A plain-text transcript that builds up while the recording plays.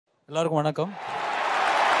எல்லாருக்கும் வணக்கம்.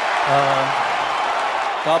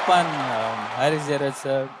 காப்பான் Harris Jayaraj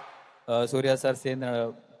sir, Surya sir சேர்ந்து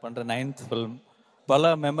பண்ணுற 9th ஃபிலிம்.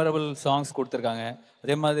 பல மெமரபிள் சாங்ஸ் கொடுத்துருக்காங்க.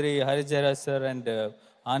 அதே மாதிரி Harris Jayaraj sir and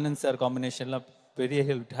Anand sir காம்பினேஷன்லாம் பெரிய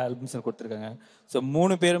ஹிட் ஆல்பம்ஸ் கொடுத்துருக்காங்க. ஸோ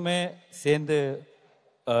 3 பேருமே சேர்ந்து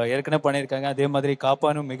ஏற்கனவே பண்ணியிருக்காங்க. அதே மாதிரி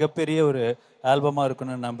காப்பானும் மிகப்பெரிய ஒரு ஆல்பமாக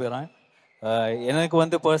இருக்குன்னு நம்புகிறேன். எனக்கு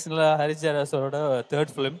வந்து பர்சனலாக ஹாரிஸ் ஜெயராஜ் சாரோட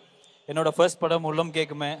 3rd ஃபிலிம். என்னோட ஃபர்ஸ்ட் படம் உள்ளம்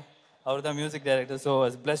கேட்குமே, அவர் தான் music director. So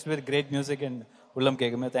was blessed with great music and உள்ளம்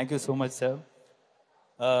கேட்குமே. Thank you so much sir.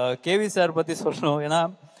 KV sir பற்றி சொல்லணும். ஏன்னா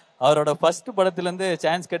அவரோட ஃபர்ஸ்ட் படத்துலேருந்து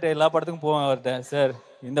சான்ஸ் கேட்ட எல்லா படத்துக்கும் போவேன் அவர்கிட்ட, சார்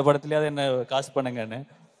இந்த படத்துலையாவது என்ன காஸ்ட் பண்ணுங்கன்னு.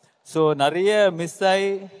 ஸோ நிறைய மிஸ் ஆகி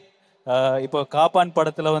இப்போ காப்பான்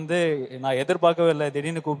படத்தில் வந்து நான் எதிர்பார்க்கவே இல்லை.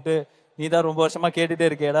 திடீர்னு கூப்பிட்டு நீ தான் ரொம்ப வருஷமாக கேட்டுகிட்டே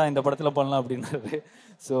இருக்கேடா, இந்த படத்தில் பண்ணலாம் அப்படின்னாரு.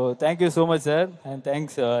 So thank you so much sir and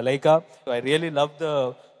thanks Lyca. I really love the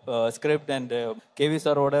script and KV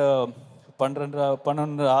சாரோட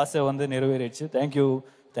பண்ணணுன்ற ஆசை வந்து நிறைவேறிடுச்சு.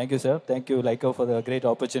 Thank you sir. Thank you Lyca for the great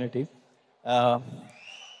opportunity.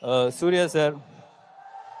 Surya sir,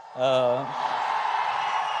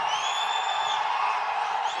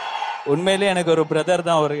 உண்மையிலே எனக்கு ஒரு பிரதர்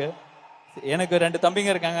தான் அவருக்கு. எனக்கு 2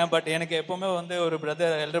 தம்பிங்க இருக்காங்க. பட் எனக்கு எப்பவுமே வந்து ஒரு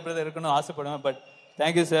பிரதர், எல்டர் பிரதர் இருக்கணும்னு ஆசைப்படுவேன். But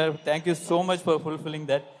thank you sir, thank you so much for fulfilling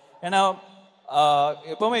that. ஏன்னா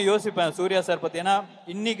எப்பவுமே யோசிப்பேன் சூர்யா சார் பற்றி. ஏன்னா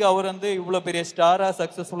இன்னைக்கு அவர் வந்து இவ்வளோ பெரிய ஸ்டாராக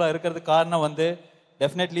சக்ஸஸ்ஃபுல்லாக இருக்கிறதுக்கு காரணம் வந்து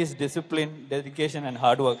definitely is discipline, dedication and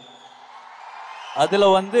hard work. அதில்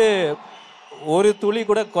வந்து ஒரு துளி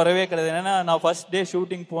கூட குறைவே கிடையாது. ஏன்னா நான் ஃபர்ஸ்ட் டே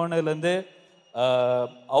ஷூட்டிங் போனதுலேருந்து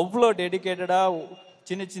அவ்வளோ டெடிக்கேட்டடாக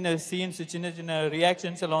சின்ன சின்ன சீன்ஸ், சின்ன சின்ன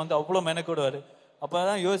ரியாக்ஷன்ஸ் எல்லாம் வந்து அவ்வளோ மெனக்கிடுவார். அப்போ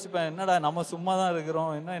தான் யோசிப்பேன், என்னடா நம்ம சும்மா தான்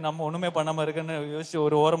இருக்கிறோம், என்ன நம்ம ஒன்றுமே பண்ணாமல் இருக்குன்னு யோசிச்சு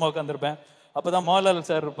ஒரு ஓரமாக உட்காந்துருப்பேன். அப்போ தான் மோகன்லால்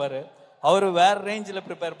சார் இருப்பார். அவர் வேறு ரேஞ்சில்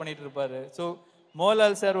ப்ரிப்பேர் பண்ணிட்டு இருப்பார். ஸோ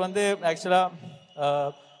மோகன்லால் சார் வந்து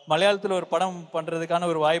ஆக்சுவலாக மலையாளத்தில் ஒரு படம் பண்ணுறதுக்கான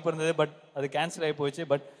ஒரு வாய்ப்பு இருந்தது. பட் அது கேன்சல் ஆகி போச்சு.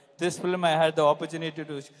 But this film I had the opportunity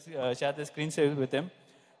to share the screen save with him.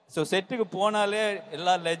 So செட்டுக்கு போனாலே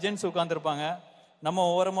எல்லா லெஜெண்ட்ஸ் உட்காந்துருப்பாங்க, நம்ம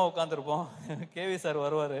ஓரமாக உட்காந்துருப்போம். கேவி சார்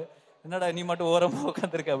வருவார், என்னடா நீ மட்டும் ஓரமாக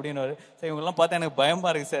உட்காந்துருக்க அப்படின்னு. சார் இவங்கெல்லாம் பார்த்தா எனக்கு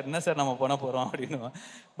பயமாக இருக்குது சார், என்ன சார் நம்ம பண்ண போகிறோம் அப்படின்னு.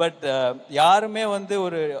 பட் யாருமே வந்து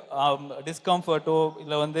ஒரு டிஸ்கம்ஃபர்ட்டோ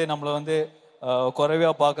இல்லை வந்து நம்மளை வந்து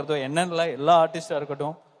குறைவாக பார்க்குறதோ என்னென்ன எல்லா ஆர்டிஸ்டாக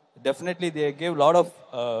இருக்கட்டும், definitely they gave lot of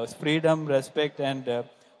freedom, respect and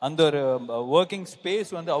அந்த ஒரு ஒர்க்கிங்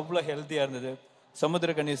ஸ்பேஸ் வந்து அவ்வளோ ஹெல்த்தியாக இருந்தது.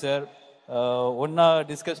 சமுத்திரக்கனி சார் ஒன்றா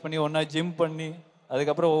டிஸ்கஸ் பண்ணி, ஒன்றா ஜிம் பண்ணி,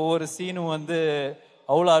 அதுக்கப்புறம் ஒவ்வொரு சீனும் வந்து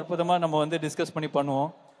அவ்வளோ அற்புதமாக நம்ம வந்து டிஸ்கஸ் பண்ணி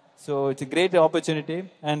பண்ணுவோம். So it's a great opportunity.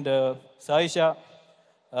 And Sayyeshaa,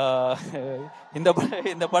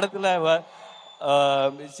 இந்த படத்தில்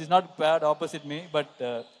it's not bad opposite me. But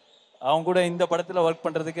அவங்க கூட இந்த படத்தில் ஒர்க்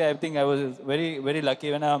பண்ணுறதுக்கு I think I was very very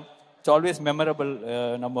lucky. ஏன்னா இட்ஸ் ஆல்வேஸ் மெமரபிள்.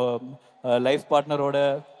 நம்ம லைஃப் பார்ட்னரோட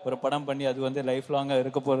ஒரு படம் பண்ணி அது வந்து லைஃப் லாங்காக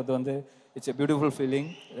இருக்க போகிறது வந்து it's a beautiful feeling.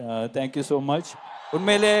 Thank you so much.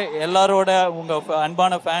 உண்மையிலே எல்லாரோட உங்கள்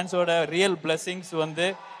அன்பான ஃபேன்ஸோட ரியல் பிளெஸிங்ஸ் வந்து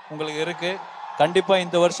உங்களுக்கு இருக்குது. கண்டிப்பாக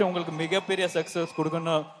இந்த வருஷம் உங்களுக்கு மிகப்பெரிய சக்ஸஸ்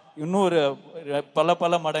கொடுக்கணும். இன்னும் ஒரு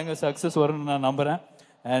பல மடங்கு சக்ஸஸ் வரும்னு நான் நம்புகிறேன்.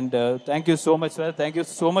 And thank you so much sir. Thank you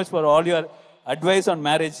so much for all your advice on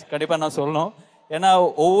marriage. கண்டிப்பாக நான் சொல்லணும். ஏன்னா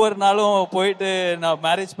ஒவ்வொரு நாளும் போயிட்டு நான்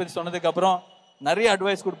மேரேஜ் பற்றி சொன்னதுக்கப்புறம் நிறைய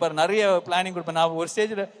அட்வைஸ் கொடுப்பாரு, நிறைய பிளானிங் கொடுப்பேன். நான் ஒரு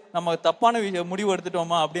ஸ்டேஜில் நம்ம தப்பான முடிவு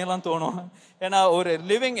எடுத்துட்டோமா அப்படின்லாம் தோணும். ஏன்னா ஒரு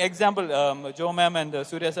living example Joe ma'am and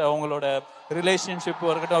Surya sir அவங்களோட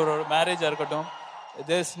ரிலேஷன்ஷிப்பாக இருக்கட்டும், அவரோட மேரேஜாக இருக்கட்டும்,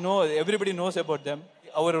 everybody knows about them.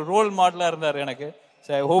 Our role மாடலாக இருந்தார் எனக்கு.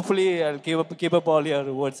 So hopefully I'll keep up all your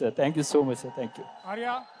words, sir. Thank you so much, sir. Thank you.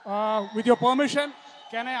 Arya, with your permission,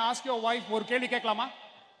 can I ask your wife ஒரு கேள்வி கேட்கலாமா?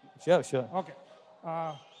 Sure. Okay.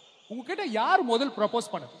 உங்ககிட்ட யார் முதல் propose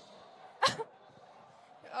பண்ணது?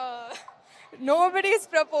 Nobody is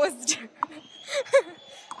proposed.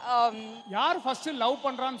 யார் first love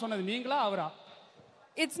பண்றான்னு சொன்னது, நீங்களா அவரா?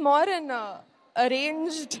 It's more an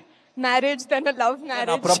arranged marriage than a love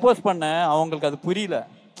marriage. நான் ப்ரப்போஸ் பண்ணேன், அவங்களுக்கு அது புரியல.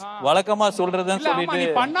 வழக்கமா சொல்றதுன்னு சொல்லிட்டு நீ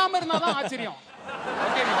பண்ணாம இருந்தா தான் ஆச்சரியம்.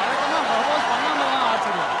 ஓகே, நீ வழக்கமா ப்ரப்போஸ் பண்ணாம இருந்தா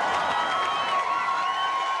ஆச்சரியம்.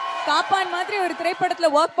 காப்பான் மாதிரி ஒரு திரைப்படத்துல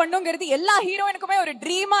ஒர்க் பண்ணுங்கிறது எல்லா ஹீரோயினுக்குமே ஒரு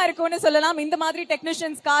ட்ரீமா இருக்கும்னு சொல்லலாம். இந்த மாதிரி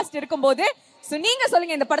டெக்னீஷியன்ஸ் காஸ்ட் இருக்கும்போது சோ நீங்க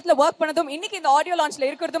சொல்லுங்க, இந்த படத்துல ஒர்க் பண்ணதும் இன்னைக்கு இந்த ஆடியோ லான்ச்ல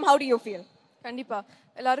இருக்கிறதும் how do you feel? கண்டிப்பா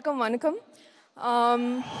எல்லாருக்கும் வணக்கம்.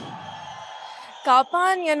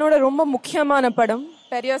 காப்பான் என்னோட ரொம்ப முக்கியமான படம்.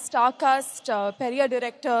 பெரிய ஸ்டார் காஸ்ட், பெரிய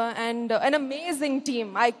director and an amazing team.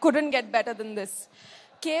 I couldn't get better than this.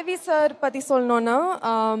 KV sir பத்தி சொல்லணும்னா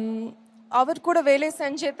அவர் கூட வேலை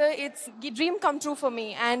செஞ்சது it's dream come true for me,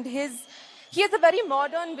 and he has a very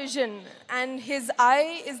modern vision and his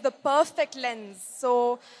eye is the perfect lens. So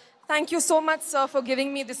Thank you so much, sir, for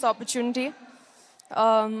giving me this opportunity.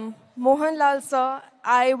 Mohanlal, sir,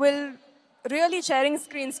 I will really sharing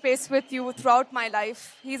screen space with you throughout my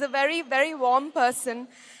life. He's a very, very warm person.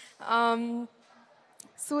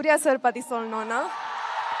 Suriya sir pati solnona.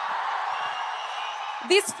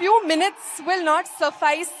 These few minutes will not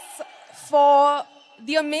suffice for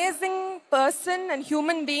the amazing person and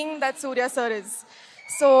human being that Suriya sir is.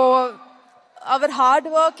 So, our hard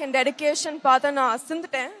work and dedication, patana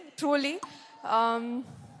asindte, truly. Nariya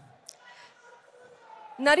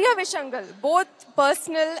Vishangal, both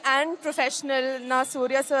personal and professional, na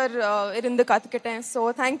Suriya sir irindu kathukiten.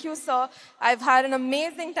 So, thank you, sir. I've had an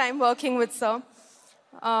amazing time working with sir.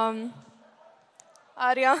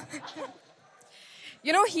 Arya.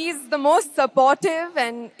 You know, he's the most supportive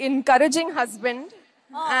and encouraging husband.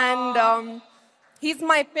 And he's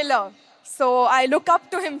my pillar. So I look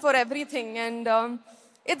up to him for everything. And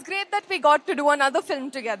it's great that we got to do another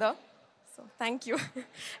film together. So thank you.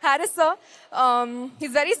 Harris sir,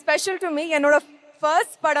 he's very special to me. And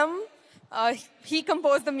first padam, he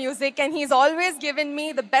composed the music and he's always given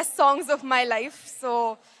me the best songs of my life.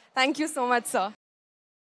 So thank you so much, sir.